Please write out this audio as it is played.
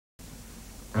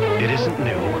It isn't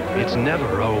new, it's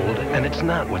never old, and it's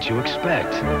not what you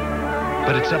expect.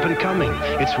 But it's up and coming.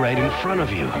 It's right in front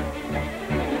of you.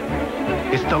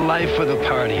 It's the life of the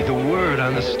party, the word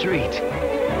on the street.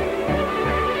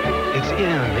 It's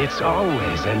in, it's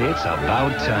always, and it's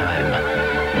about time.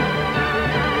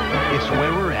 It's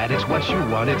where we're at, it's what you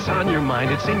want, it's on your mind,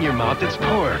 it's in your mouth, it's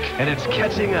pork, and it's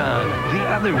catching on. The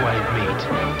other white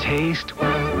meat. Taste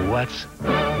what's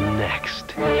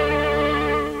next.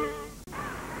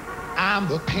 I'm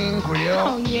the king grill.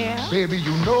 Oh, yeah? Baby,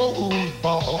 you know who's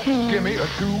boss. Give me a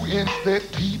 2-inch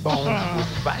thick T-bone with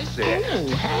spicy,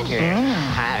 hanging,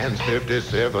 Heinz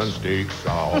 57 steak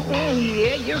sauce.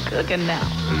 Yeah, you're cooking now.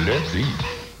 Let's eat.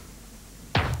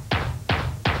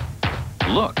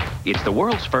 Look, it's the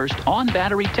world's first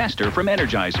on-battery tester from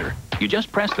Energizer. You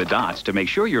just press the dots to make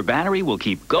sure your battery will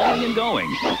keep going and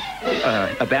going.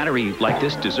 A battery like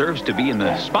this deserves to be in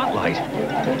the spotlight,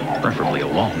 preferably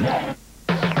alone.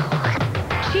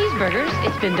 Cheeseburgers,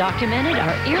 it's been documented,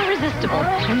 are irresistible.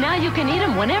 And now you can eat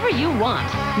them whenever you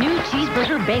want. New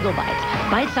Cheeseburger Bagel Bites.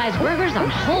 Bite-sized burgers on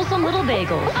wholesome little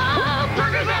bagels. Oh,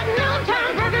 burgers at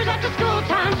noontime, burgers after school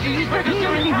time, cheeseburgers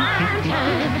during prime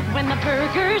time. When the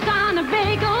burger's on a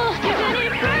bagel, you can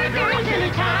eat burgers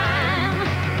anytime.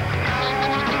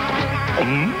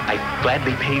 I'd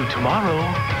gladly pay you tomorrow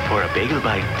for a bagel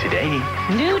bite today.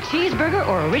 New Cheeseburger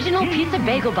or Original Pizza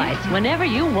Bagel Bites, whenever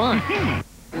you want.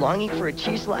 Longing for a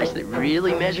cheese slice that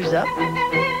really measures up?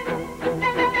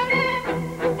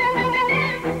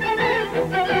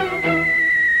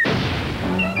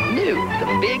 New, the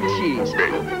big cheese.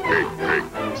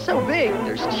 So big,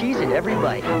 there's cheese in every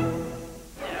bite.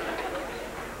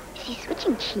 Is he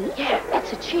switching cheese? Yeah,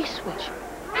 it's a cheese switch.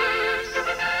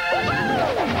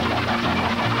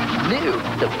 New,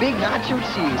 the Big Nacho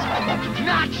Cheese.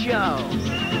 Nacho!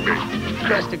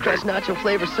 Crust-to-crust nacho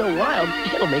flavor so wild,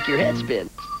 it'll make your head spin.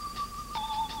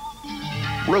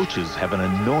 Roaches have an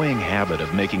annoying habit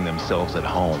of making themselves at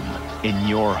home, in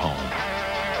your home,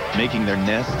 making their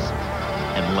nests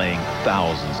and laying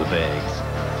thousands of eggs,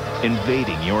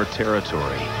 invading your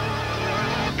territory.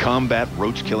 Combat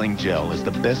Roach Killing Gel is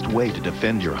the best way to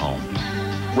defend your home.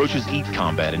 Roaches eat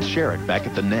Combat and share it back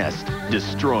at the nest,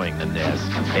 destroying the nest,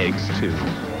 eggs too.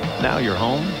 Now your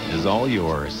home is all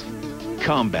yours.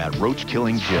 Combat Roach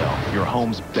Killing Gel, your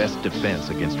home's best defense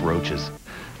against roaches.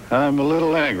 I'm a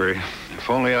little angry. If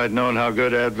only I'd known how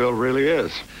good Advil really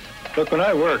is. Look, when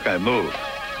I work, I move.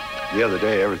 The other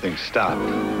day, everything stopped.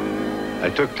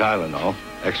 I took Tylenol,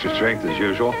 extra strength as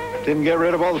usual. Didn't get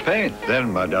rid of all the pain.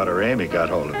 Then my daughter Amy got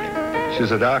hold of me.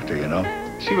 She's a doctor, you know.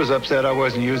 She was upset I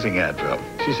wasn't using Advil.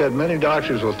 She said many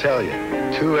doctors will tell you,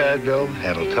 2 Advil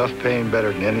handle tough pain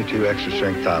better than any 2 extra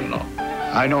strength Tylenol.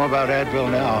 I know about Advil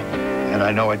now, and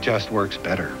I know it just works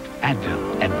better.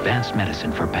 Advil, advanced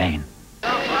medicine for pain.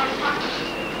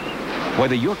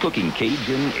 Whether you're cooking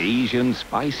Cajun, Asian,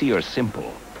 spicy, or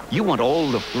simple, you want all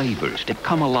the flavors to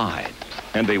come alive.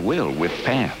 And they will with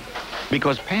Pam.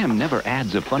 Because Pam never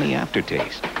adds a funny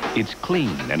aftertaste. It's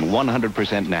clean and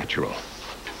 100% natural.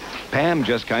 Pam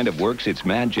just kind of works its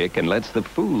magic and lets the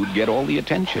food get all the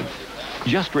attention.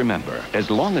 Just remember, as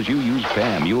long as you use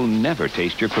Pam, you'll never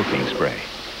taste your cooking spray.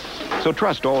 So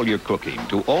trust all your cooking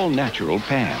to all-natural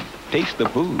Pam. Taste the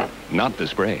food, not the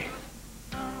spray.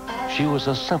 She was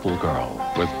a simple girl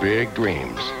with big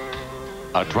dreams.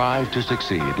 A drive to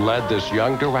succeed led this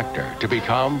young director to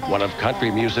become one of country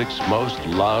music's most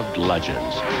loved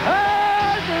legends.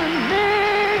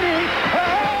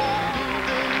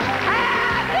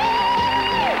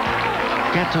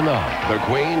 Get to know the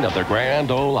Queen of the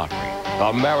Grand Ole Opry,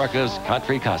 America's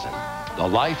country cousin, the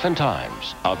life and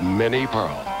times of Minnie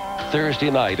Pearl.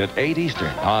 Thursday night at 8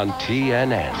 Eastern on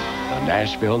TNN, the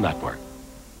Nashville Network.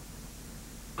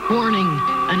 Warning,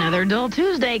 another dull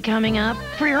Tuesday coming up.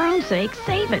 For your own sake,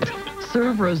 save it.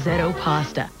 Serve Rosetto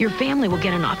pasta. Your family will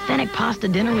get an authentic pasta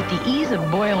dinner with the ease of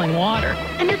boiling water.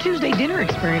 And your Tuesday dinner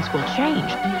experience will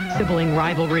change. Sibling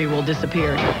rivalry will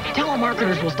disappear.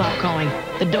 Telemarketers will stop calling.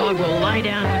 The dog will lie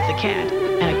down with the cat.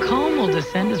 And a calm will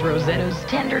descend as Rosetto's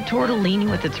tender tortellini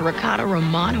with its ricotta,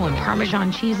 romano, and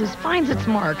Parmesan cheeses finds its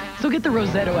mark. So get the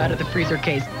Rosetto out of the freezer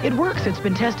case. It works. It's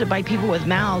been tested by people with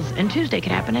mouths. And Tuesday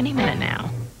could happen any minute now.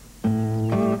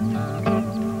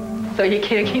 So you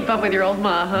can't keep up with your old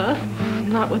ma, huh?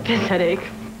 Not with this headache.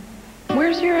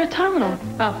 Where's your Tylenol?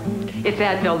 Oh, it's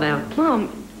Advil now. Mom,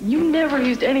 you never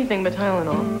used anything but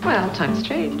Tylenol. Well, times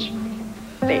change.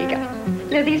 There you go.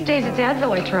 Now, these days, it's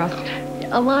Advil I trust.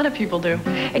 A lot of people do.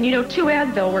 And you know, 2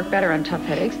 Advil work better on tough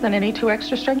headaches than any 2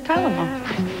 extra strength Tylenol.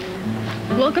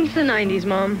 Welcome to the 90s,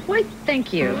 Mom. Why,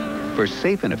 thank you. For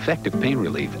safe and effective pain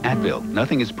relief, Advil,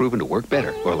 nothing is proven to work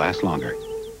better or last longer.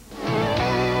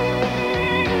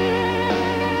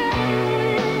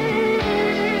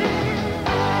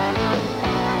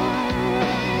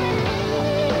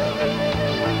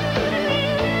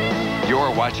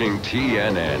 You're watching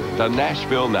TNN, the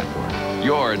Nashville Network,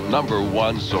 your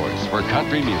 #1 source for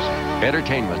country music,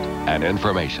 entertainment, and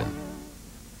information.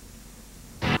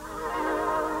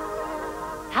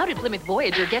 How did Plymouth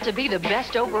Voyager get to be the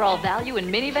best overall value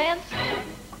in minivans?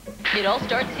 It all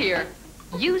starts here.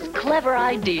 Use clever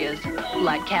ideas,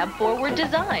 like cab-forward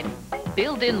design,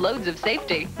 build-in loads of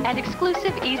safety, and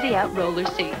exclusive easy-out roller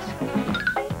seats.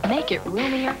 Make it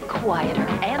roomier, quieter,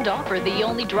 and offer the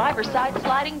only driver-side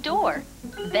sliding door.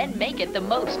 Then make it the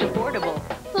most affordable.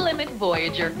 Plymouth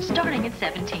Voyager, starting at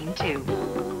 $17,200.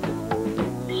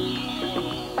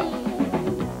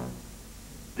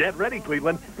 Get ready,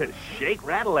 Cleveland, to shake,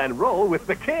 rattle, and roll with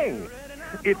the King.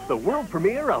 It's the world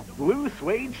premiere of blue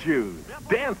suede shoes.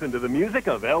 Dance into the music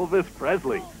of Elvis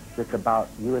Presley. It's about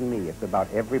you and me. It's about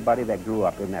everybody that grew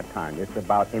up in that time. It's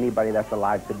about anybody that's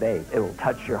alive today. It will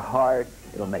touch your heart.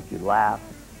 It'll make you laugh.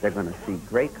 They're going to see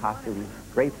great costumes,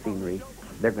 great scenery.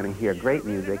 They're going to hear great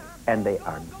music, and they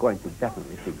are going to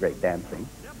definitely see great dancing.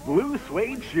 Blue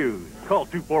suede shoes. Call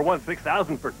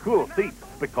 241-6000 for cool seats.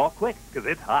 But call quick, because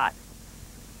it's hot.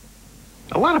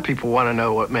 A lot of people want to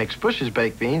know what makes Bush's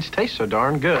baked beans taste so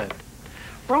darn good.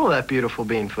 Roll that beautiful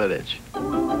bean footage.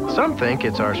 Some think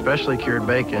it's our specially cured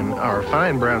bacon, our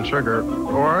fine brown sugar,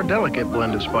 or our delicate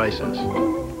blend of spices.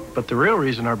 But the real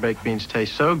reason our baked beans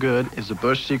taste so good is the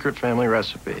Bush Secret Family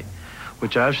recipe,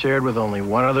 which I've shared with only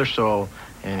one other soul,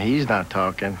 and he's not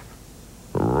talking.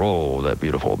 Roll that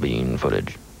beautiful bean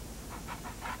footage.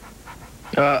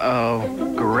 Uh-oh.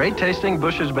 Great tasting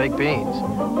Bush's baked beans.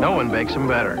 No one bakes them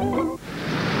better.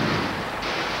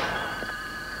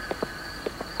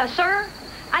 Sir,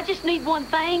 I just need one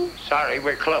thing. Sorry,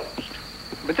 we're closed.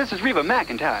 But this is Reba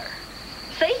McEntire.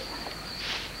 See?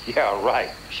 Yeah, right.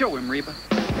 Show him, Reba.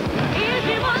 If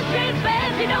you want chance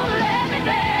fancy, don't let me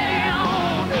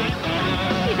down.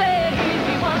 He said, if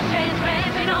you want chance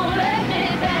fancy, don't let me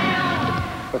down.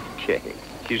 Okay.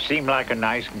 You seem like a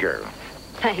nice girl.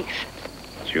 Thanks.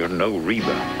 You're no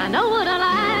Reba. I know what I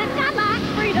like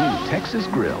Fritos. Texas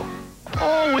Grill.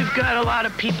 Oh, we've got a lot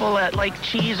of people that like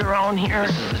cheese around here.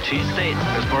 This is the cheese state.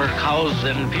 There's more cows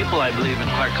than people, I believe, in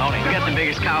Clark County. We got the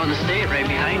biggest cow in the state right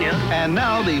behind you. And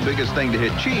now the biggest thing to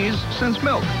hit cheese since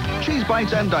milk. Cheese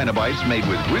Bites and Dyna Bites made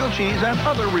with real cheese and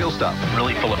otother real stuff.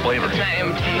 Really full of flavor. It's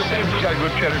got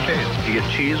good cheddar taste. You get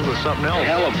cheese with something else.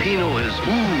 Jalapeno is,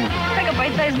 It's like a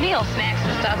bite-sized meal. Snacks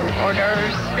and stuff, hors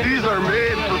d'oeuvres. These are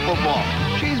made for football.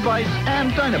 Cheese Bites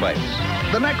and Dyna Bites.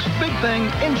 The next big thing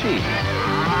in cheese.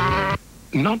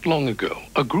 Not long ago,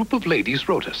 a group of ladies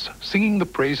wrote us, singing the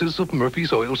praises of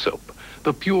Murphy's Oil Soap,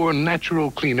 the pure,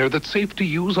 natural cleaner that's safe to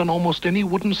use on almost any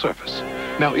wooden surface.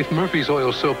 Now, if Murphy's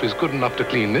Oil Soap is good enough to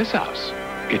clean this house,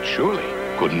 it's surely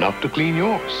good enough to clean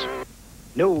yours.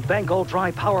 New Bengal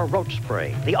Dry Power Roach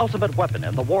Spray, the ultimate weapon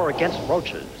in the war against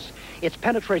roaches. Its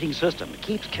penetrating system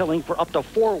keeps killing for up to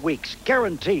 4 weeks,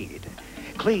 guaranteed.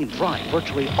 Clean, dry,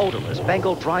 virtually odorless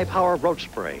Bengal Dry Power Roach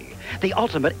Spray, the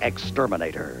ultimate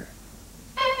exterminator.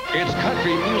 It's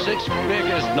country music's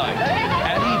biggest night.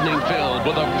 An evening filled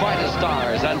with the brightest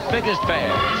stars and biggest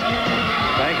fans.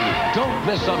 Thank you. Don't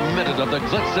miss a minute of the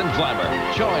glitz and glamour.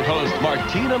 Join host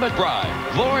Martina McBride,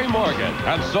 Lori Morgan,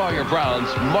 and Sawyer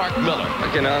Brown's Mark Miller. I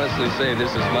can honestly say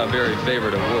this is my very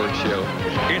favorite award show.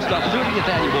 It's the 30th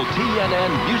annual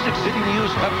TNN Music City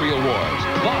News Country Awards.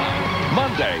 Live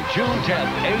Monday, June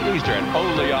 10th, 8 Eastern,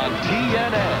 only on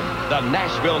TNN, the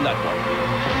Nashville Network.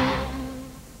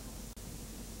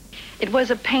 It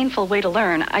was a painful way to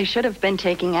learn. I should have been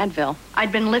taking Advil.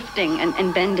 I'd been lifting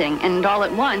and bending, and all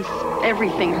at once,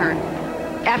 everything hurt.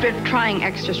 After trying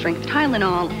extra strength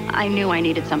Tylenol, I knew I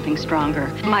needed something stronger.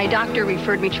 My doctor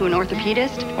referred me to an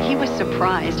orthopedist. He was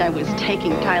surprised I was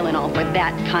taking Tylenol for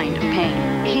that kind of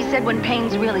pain. He said when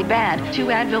pain's really bad, 2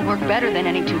 Advil work better than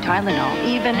any 2 Tylenol,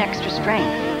 even extra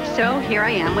strength. So here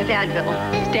I am with Advil,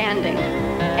 standing.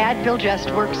 Advil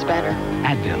just works better.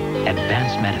 Advil,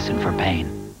 advanced medicine for pain.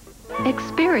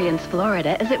 Experience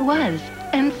Florida as it was,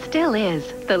 and still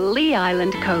is, the Lee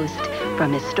Island coast.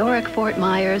 From historic Fort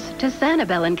Myers to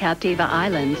Sanibel and Captiva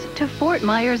Islands to Fort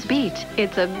Myers Beach,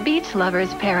 it's a beach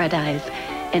lover's paradise.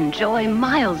 Enjoy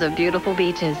miles of beautiful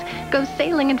beaches, go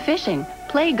sailing and fishing,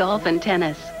 play golf and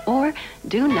tennis, or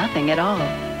do nothing at all.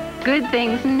 Good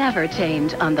things never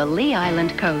change on the Lee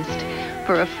Island coast.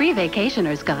 For a free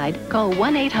vacationer's guide, call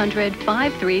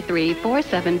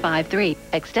 1-800-533-4753,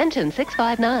 extension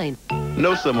 659.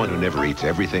 Know someone who never eats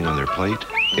everything on their plate?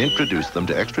 Introduce them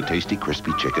to extra tasty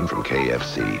crispy chicken from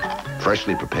KFC.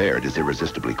 Freshly prepared is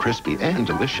irresistibly crispy and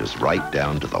delicious right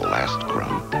down to the last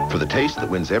crumb. For the taste that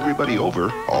wins everybody over,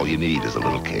 all you need is a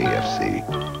little KFC.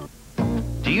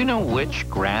 Do you know which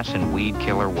grass and weed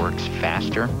killer works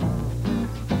faster?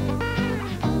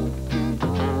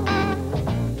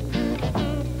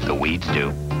 weeds do.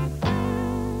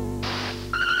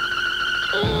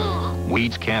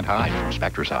 Weeds can't hide from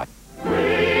Spectracide.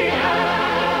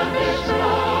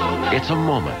 It's a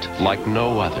moment like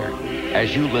no other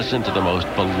as you listen to the most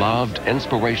beloved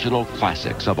inspirational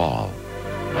classics of all.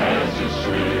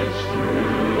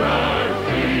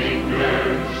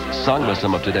 Sung by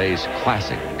some of today's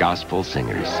classic gospel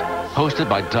singers. Hosted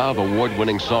by Dove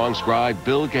Award-winning song scribe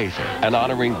Bill Gaither and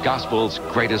honoring gospel's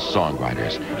greatest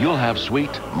songwriters. You'll have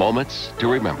sweet moments to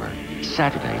remember.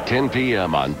 Saturday, 10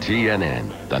 p.m. on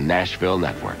TNN, the Nashville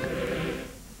Network.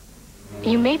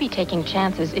 You may be taking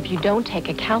chances if you don't take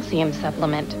a calcium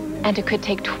supplement, and it could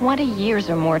take 20 years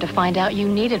or more to find out you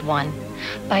needed one.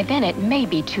 By then, it may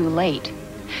be too late.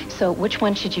 So which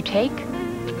one should you take?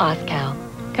 Oscal.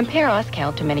 Compare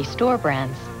Oscal to many store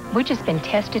brands. Which has been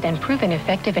tested and proven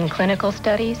effective in clinical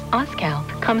studies? Oscal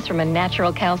comes from a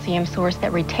natural calcium source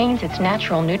that retains its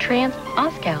natural nutrients.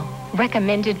 Oscal.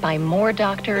 Recommended by more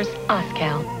doctors.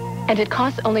 Oscal. And it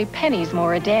costs only pennies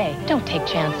more a day. Don't take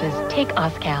chances. Take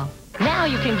Oscal. Now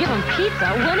you can give them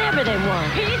pizza whenever they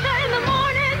want. Pizza in the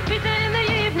morning, pizza in the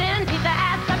evening, pizza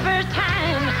at supper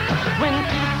time. When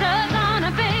pizza's on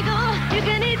a bagel, you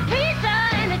can eat pizza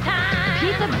anytime.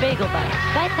 Pizza Bagel Bites.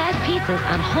 Bite-sized pizzas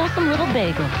on wholesome little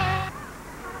bagels.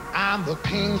 I'm the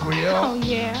king grill. Oh,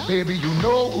 yeah? Baby, you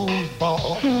know who's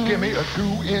boss. Give me a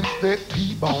 2-inch thick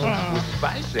T-bone with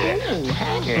spicy,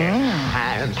 hanging,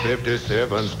 Heinz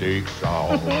 57 steak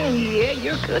sauce. Yeah,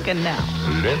 you're cooking now.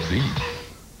 Let's eat.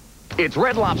 It's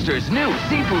Red Lobster's new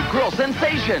seafood grill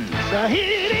sensation. The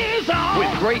heat is on.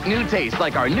 With great new taste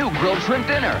like our new grilled shrimp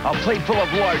dinner. A plate full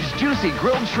of large, juicy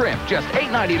grilled shrimp, just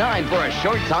 $8.99 for a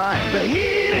short time. The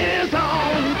heat is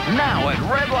on. Now at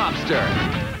Red Lobster.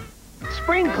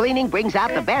 Spring cleaning brings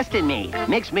out the best in me.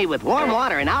 Mix me with warm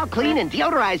water and I'll clean and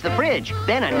deodorize the fridge.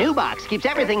 Then a new box keeps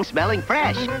everything smelling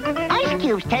fresh. Ice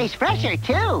cubes taste fresher,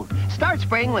 too. Start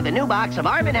spring with a new box of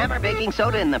Arm & Hammer baking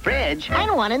soda in the fridge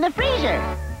and one in the freezer.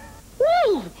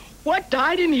 Woo! What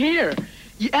died in here?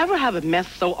 You ever have a mess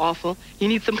so awful you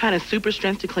need some kind of super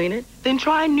strength to clean it? Then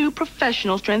try new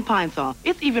professional strength Pine Sol.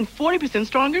 It's even 40%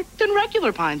 stronger than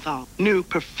regular Pine Sol. New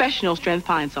professional strength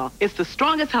Pine Sol. It's the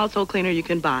strongest household cleaner you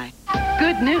can buy.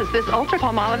 Good news, this Ultra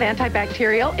Palmolive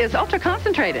Antibacterial is ultra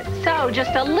concentrated. So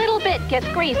just a little bit gets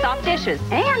grease off dishes.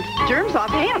 And germs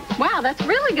off hands. Wow, that's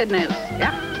really good news.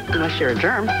 Yep, unless you're a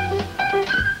germ.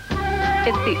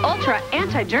 It's the Ultra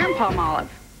Anti-Germ Palmolive.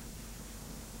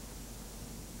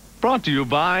 Brought to you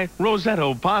by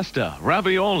Rosetto pasta,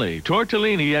 ravioli,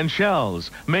 tortellini, and shells,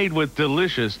 made with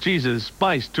delicious cheeses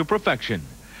spiced to perfection.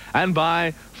 And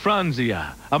by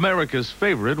Franzia, America's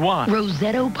favorite wine.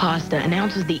 Rosetto pasta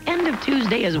announces the end of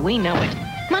Tuesday as we know it.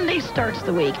 Monday starts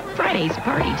the week. Friday's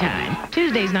party time.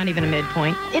 Tuesday's not even a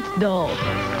midpoint. It's dull.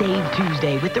 Save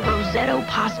Tuesday with the Rosetto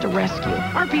Pasta Rescue.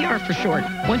 RPR for short.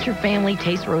 Once your family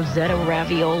tastes Rosetto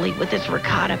ravioli with its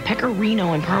ricotta,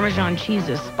 pecorino, and Parmesan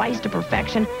cheeses spiced to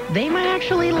perfection, they might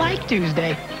actually like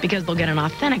Tuesday because they'll get an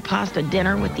authentic pasta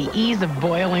dinner with the ease of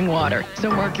boiling water.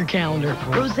 So mark your calendar.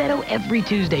 Rosetto every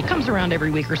Tuesday. Comes around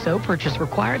every week or so. Purchase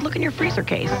required. Look in your freezer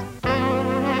case.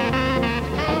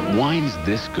 Wines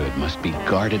this good must be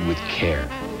guarded with care.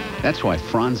 That's why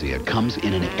Franzia comes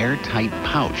in an airtight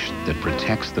pouch that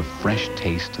protects the fresh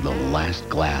taste to the last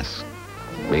glass.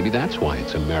 Maybe that's why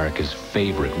it's America's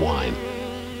favorite wine.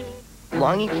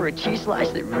 Longing for a cheese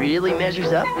slice that really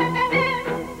measures up?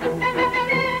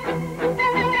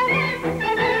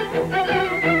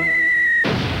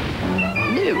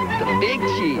 New, the big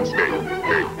cheese.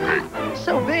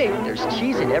 So big, there's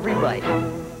cheese in every bite.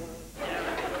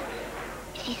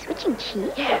 Is he switching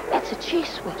cheese? Yeah, it's a cheese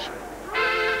switch.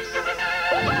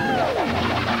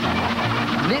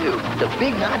 New, the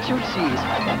Big Nacho Cheese.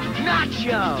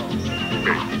 Nacho!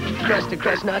 Crust to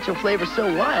crust nacho flavor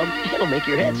so wild, it'll make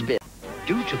your head spin.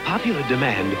 Due to popular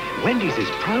demand, Wendy's is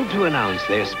proud to announce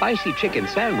their spicy chicken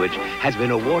sandwich has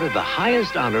been awarded the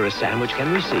highest honor a sandwich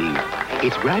can receive.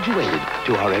 It's graduated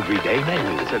to our everyday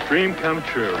menu. It's a dream come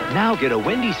true. Now get a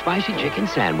Wendy's spicy chicken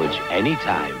sandwich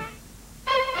anytime.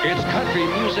 It's country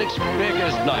music's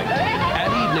biggest night.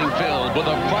 An evening filled with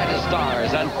the brightest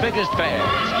stars and biggest fans.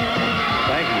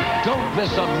 Thank you. Don't miss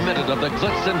a minute of the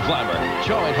glitz and glamour.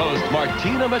 Join host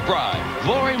Martina McBride,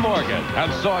 Lori Morgan,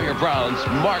 and Sawyer Brown's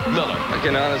Mark Miller. I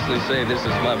can honestly say this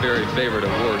is my very favorite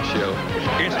award show.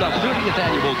 It's the 30th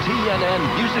annual TNN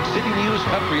Music City News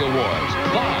Country Awards.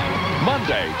 Live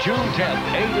Monday, June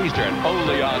 10th, 8 Eastern,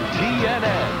 only on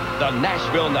TNN, the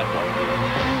Nashville Network.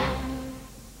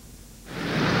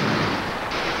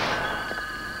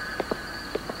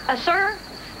 Sir,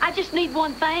 I just need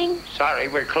one thing. Sorry,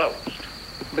 we're closed.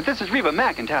 But this is Reba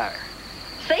McEntire.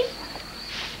 See?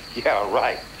 Yeah,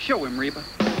 right. Show him, Reba.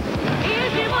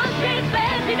 If you want chance,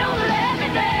 fancy, don't let me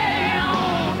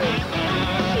down.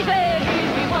 He said,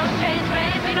 if you want chance,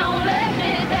 fancy, don't let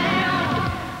me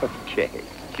down. Okay.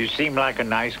 You seem like a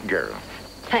nice girl.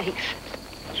 Thanks.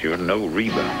 Sure know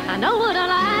Reba. I know what I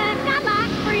like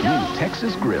Fritos. New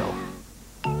Texas Grill.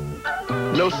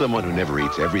 Know someone who never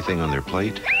eats everything on their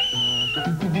plate?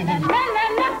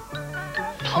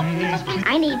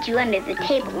 I need you under the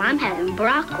table. I'm having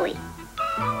broccoli.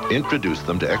 Introduce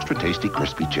them to extra tasty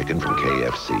crispy chicken from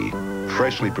KFC.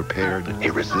 Freshly prepared,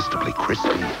 irresistibly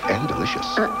crispy, and delicious.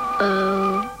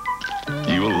 Uh-oh.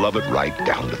 You'll love it right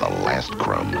down to the last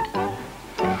crumb.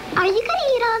 Are you gonna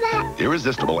eat all that?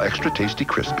 Irresistible, extra tasty,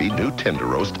 crispy, new tender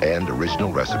roast, and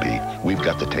original recipe. We've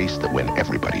got the taste that win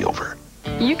everybody over.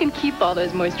 You can keep all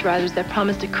those moisturizers that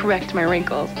promise to correct my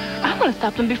wrinkles. I want to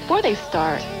stop them before they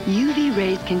start. UV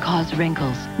rays can cause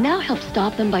wrinkles. Now help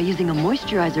stop them by using a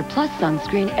Moisturizer Plus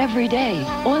sunscreen every day.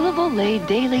 Oil of Olay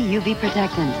Daily UV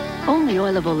Protectant. Only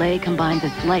Oil of Olay combines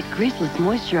its light, greaseless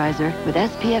moisturizer with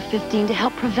SPF 15 to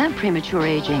help prevent premature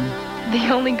aging. The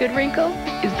only good wrinkle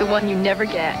is the one you never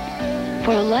get.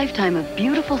 For a lifetime of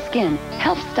beautiful skin,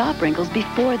 help stop wrinkles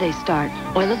before they start.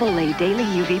 Oil of Olay Daily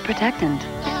UV Protectant.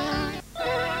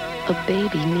 A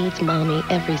baby needs mommy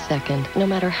every second, no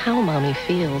matter how mommy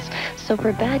feels. So for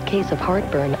a bad case of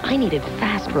heartburn, I needed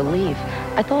fast relief.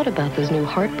 I thought about those new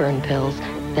heartburn pills.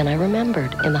 Then I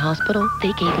remembered, in the hospital,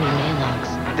 they gave me Maalox.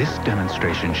 This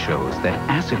demonstration shows that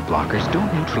acid blockers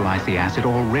don't neutralize the acid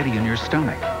already in your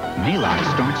stomach. Maalox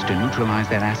starts to neutralize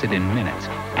that acid in minutes,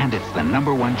 and it's the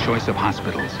 #1 choice of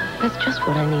hospitals. That's just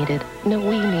what I needed. No,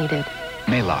 we needed.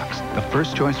 Maalox, the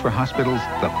first choice for hospitals,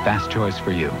 the fast choice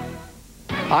for you.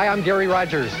 Hi, I'm Gary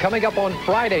Rogers. Coming up on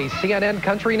Friday, CNN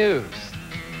Country News.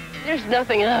 There's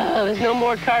nothing, there's no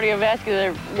more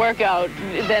cardiovascular workout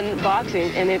than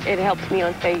boxing, and it helps me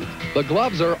on stage. The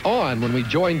gloves are on when we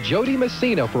join Jody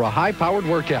Messina for a high-powered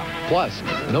workout. Plus,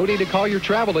 no need to call your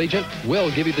travel agent.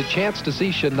 We'll give you the chance to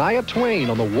see Shania Twain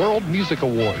on the World Music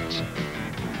Awards.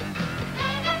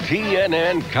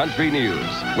 TNN Country News,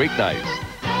 weeknights.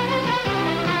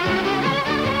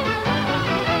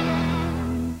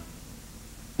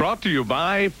 Brought to you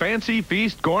by Fancy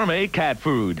Feast Gourmet Cat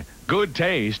Food. Good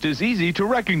taste is easy to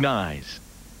recognize.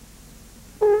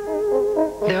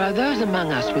 There are those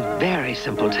among us with very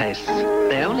simple tastes.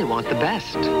 They only want the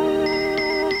best.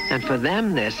 And for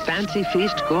them, there's Fancy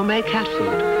Feast Gourmet Cat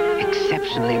Food.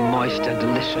 Exceptionally moist and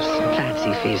delicious.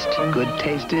 Fancy Feast. Good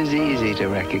taste is easy to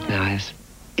recognize.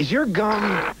 Is your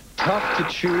gum tough to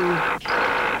chew?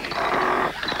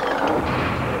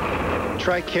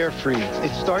 Try Carefree.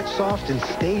 It starts soft and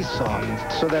stays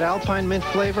soft, so that Alpine mint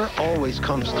flavor always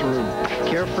comes through.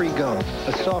 Carefree gum,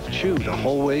 a soft chew the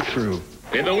whole way through.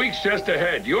 In the weeks just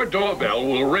ahead, your doorbell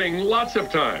will ring lots of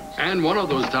times. And one of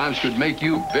those times could make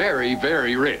you very,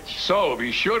 very rich. So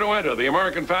be sure to enter the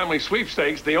American Family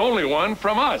Sweepstakes, the only one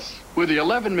from us. With the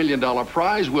 $11 million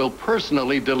prize, we'll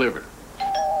personally deliver.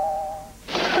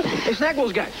 Hey,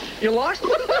 Snackwell's guy, you lost?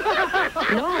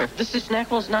 No, this is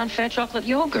Snackwell's non-fat chocolate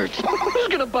yogurt. Who's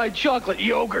gonna buy chocolate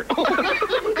yogurt?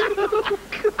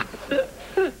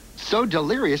 So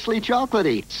deliriously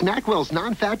chocolatey. Snackwell's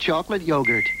non-fat chocolate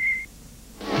yogurt.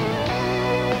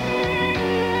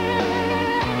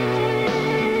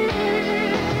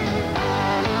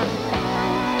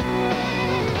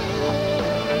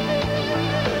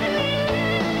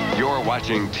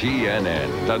 Watching TNN,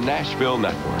 the Nashville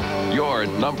Network, your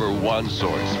 #1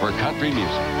 source for country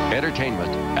music,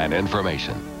 entertainment, and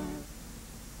information.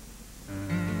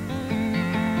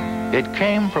 It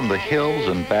came from the hills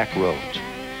and back roads,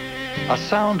 a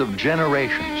sound of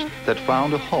generations that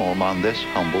found a home on this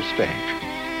humble stage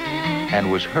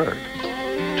and was heard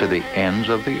to the ends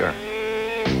of the earth.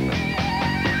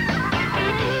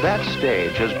 That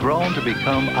stage has grown to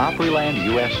become Opryland,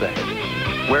 USA,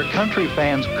 where country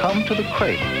fans come to the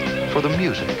cradle for the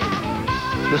music,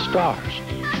 the stars,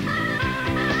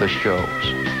 the shows,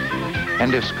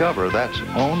 and discover that's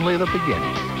only the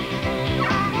beginning.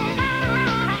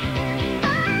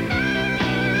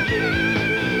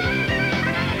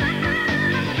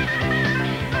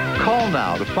 Call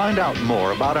now to find out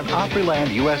more about an Opryland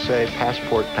USA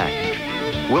passport package.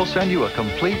 We'll send you a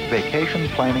complete vacation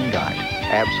planning guide,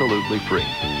 absolutely free,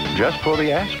 just for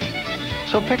the asking.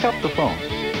 So pick up the phone,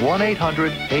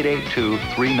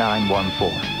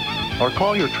 1-800-882-3914, or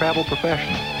call your travel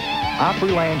professional.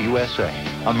 Opryland USA,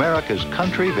 America's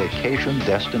country vacation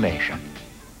destination.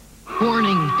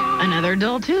 Warning, another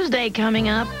dull Tuesday coming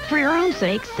up. For your own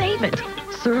sake, save it.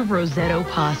 Serve Rosetto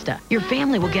pasta. Your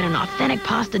family will get an authentic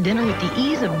pasta dinner with the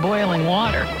ease of boiling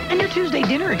water. And your Tuesday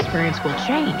dinner experience will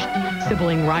change.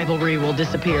 Sibling rivalry will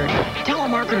disappear.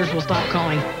 Telemarketers will stop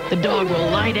calling. The dog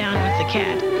will lie down with the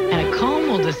cat. And a calm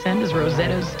will descend as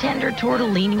Rosetto's tender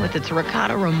tortellini with its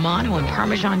ricotta, romano, and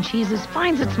Parmesan cheeses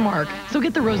finds its mark. So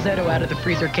get the Rosetto out of the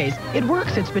freezer case. It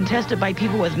works. It's been tested by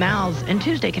people with mouths, and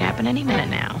Tuesday can happen any minute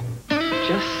now.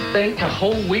 Just think, a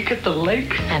whole week at the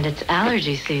lake. And it's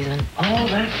allergy season. All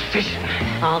that fishing.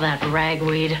 All that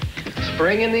ragweed.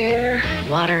 Spring in the air.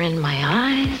 Water in my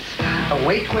eyes.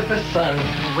 Awake with the sun.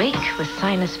 Awake with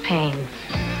sinus pain.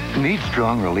 Need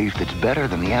strong relief that's better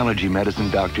than the allergy medicine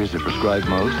doctors have prescribed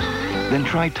most? Then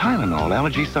try Tylenol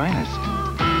Allergy Sinus.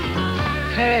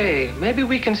 Hey, maybe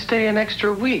we can stay an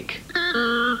extra week.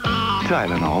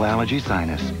 Tylenol Allergy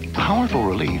Sinus. Powerful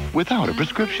relief without a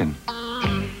prescription.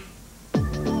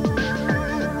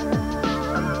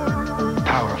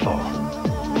 Powerful.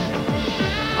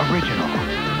 Original.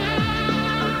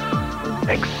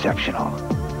 Exceptional.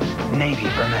 Navy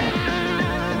for men.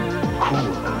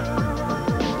 Cool.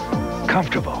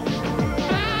 Comfortable.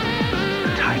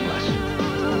 Timeless.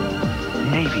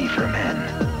 Navy for men.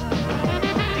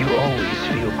 You always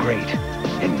feel great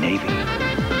in Navy.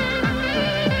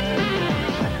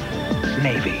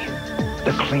 Navy.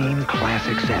 The clean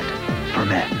classic set for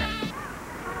men.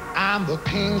 I'm the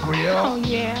King Grill. Oh,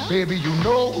 yeah? Baby, you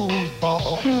know who's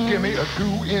boss. Give me a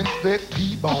 2-inch thick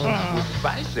T-bone with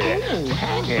spicy,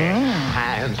 tangy,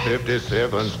 Heinz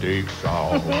 57 steak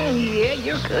sauce. Yeah,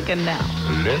 you're cooking now.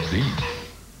 Let's eat.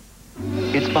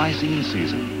 It's Visine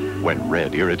season, when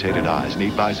red, irritated eyes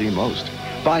need Visine most.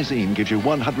 Visine gives you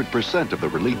 100% of the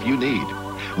relief you need.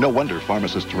 No wonder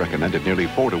pharmacists recommend it nearly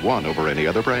 4-to-1 over any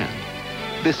other brand.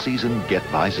 This season, get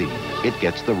Visine. It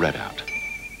gets the red out.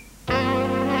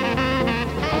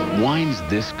 Wines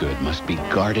this good must be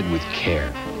guarded with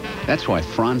care. That's why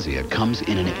Franzia comes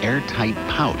in an airtight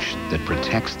pouch that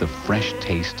protects the fresh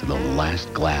taste to the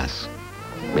last glass.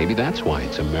 Maybe that's why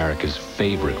it's America's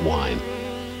favorite wine.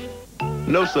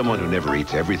 Know someone who never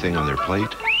eats everything on their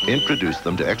plate? Introduce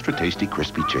them to extra tasty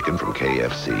crispy chicken from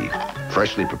KFC.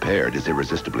 Freshly prepared is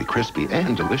irresistibly crispy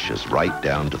and delicious right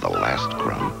down to the last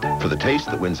crumb. For the taste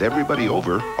that wins everybody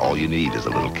over, all you need is a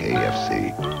little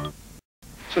KFC.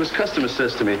 So this customer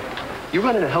says to me, you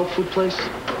running a health food place?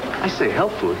 I say,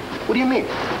 health food? What do you mean?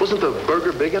 Wasn't the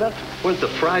burger big enough? Weren't the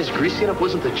fries greasy enough?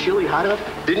 Wasn't the chili hot enough?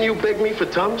 Didn't you beg me for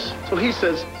Tums? So he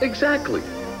says, exactly,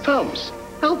 Tums.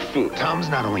 Health food. Tums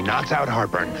not only knocks out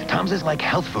heartburn, Tums is like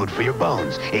health food for your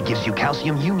bones. It gives you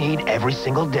calcium you need every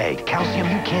single day. Calcium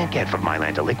you can't get from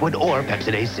Mylanta Liquid or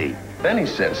Pepsid AC. Then he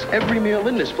says, every meal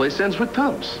in this place ends with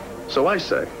Tums. So I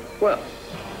say, well,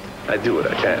 I do what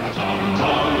I can.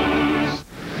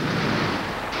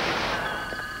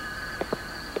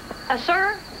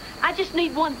 Sir, I just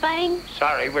need one thing.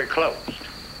 Sorry, we're closed.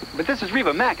 But this is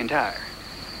Reba McEntire.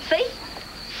 See?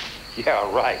 Yeah,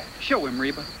 right. Show him,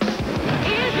 Reba.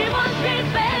 If you want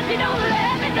chance, fancy, don't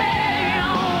let me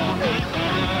down.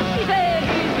 He said,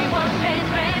 if you want chance,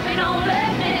 fancy, don't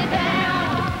let me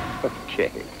down.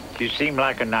 Okay. You seem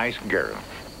like a nice girl.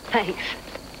 Thanks.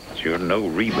 You're no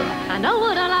Reba. I know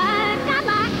what I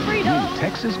like Fritos.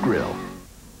 Texas Grill.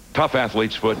 Tough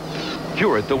athlete's foot.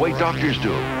 Cure it the way doctors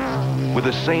do. With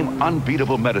the same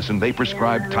unbeatable medicine they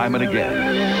prescribe time and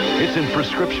again. It's in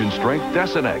prescription strength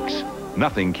Desenex.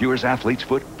 Nothing cures athlete's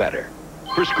foot better.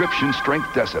 Prescription strength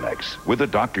Desenex with a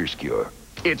doctor's cure.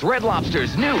 It's Red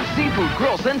Lobster's new seafood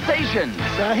grill sensation.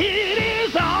 The heat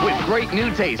is on. With great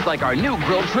new taste like our new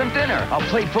grilled shrimp dinner. A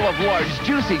plate full of large,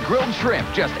 juicy grilled shrimp,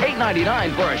 just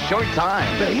 $8.99 for a short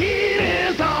time. The heat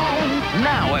is on.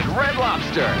 Now at Red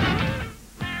Lobster.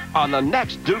 On the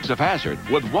next Dukes of Hazzard,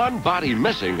 with one body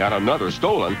missing and another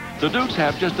stolen, the Dukes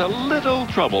have just a little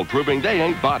trouble proving they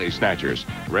ain't body snatchers.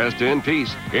 Rest in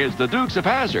peace. It's the Dukes of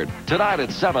Hazzard, tonight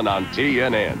at 7 on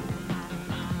TNN.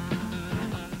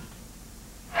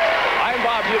 I'm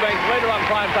Bob Eubanks. Later on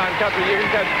Primetime Country, you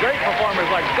can catch great performers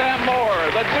like Sam Moore,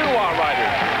 the Doo-Wah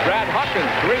Riders, Brad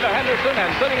Hawkins, Reba Henderson,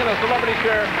 and sitting in a celebrity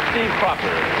chair, Steve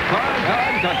Cropper.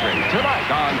 Primetime Country, tonight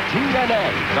on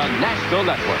TNN, the National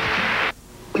Network.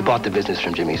 We bought the business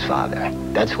from Jimmy's father.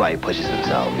 That's why he pushes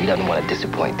himself. He doesn't want to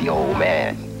disappoint the old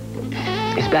man.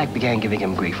 His back began giving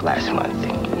him grief last month.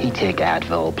 He'd take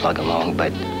Advil, plug along,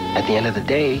 but at the end of the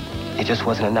day, it just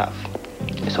wasn't enough.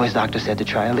 So his doctor said to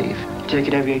try a leave. Take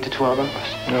it every 8 to 12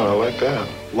 hours. No, I like that.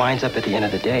 Winds up at the end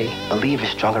of the day, a leave is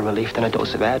stronger relief than a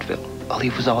dose of Advil. A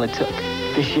leave was all it took.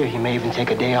 This year, he may even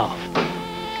take a day off.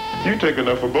 You take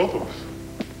enough for both of us.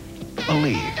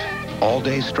 Aleve. All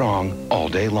day strong, all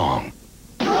day long.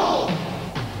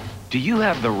 Do you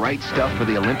have the right stuff for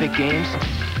the Olympic Games?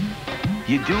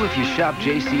 You do if you shop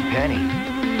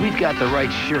JCPenney. We've got the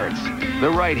right shirts, the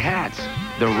right hats,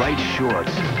 the right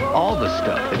shorts, all the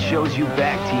stuff that shows you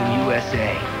back Team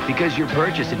USA. Because your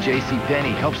purchase at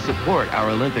JCPenney helps support our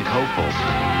Olympic hopefuls.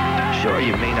 Sure,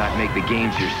 you may not make the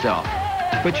games yourself,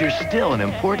 but you're still an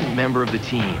important member of the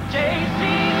team.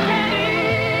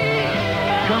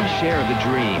 Come share the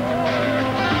dream.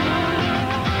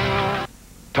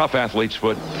 Tough athlete's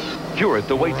foot, cure it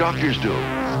the way doctors do.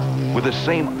 With the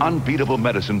same unbeatable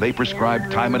medicine they prescribe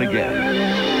time and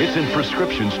again. It's in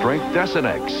prescription strength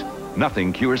Desenex.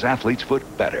 Nothing cures athlete's foot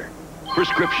better.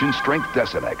 Prescription strength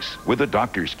Desenex with a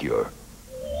doctor's cure.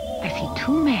 I see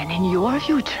two men in your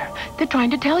future. They're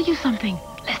trying to tell you something.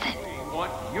 Listen. We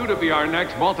want you to be our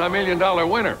next multi-million-dollar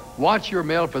winner. Watch your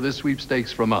mail for this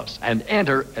sweepstakes from us and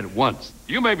enter at once.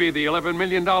 You may be the $11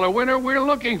 million winner we're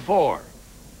looking for.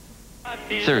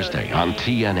 Thursday on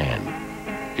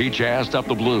TNN. He jazzed up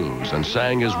the blues and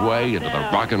sang his way into the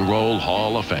Rock and Roll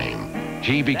Hall of Fame.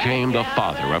 He became the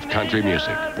father of country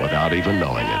music without even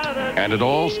knowing it. And it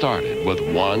all started with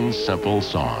one simple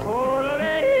song.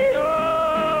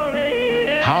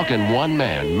 How can one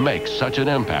man make such an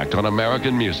impact on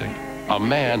American music? A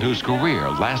man whose career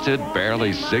lasted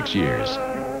barely 6 years.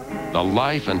 The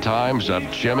Life and Times of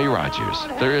Jimmie Rodgers,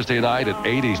 Thursday night at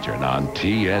 8 Eastern on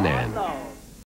TNN.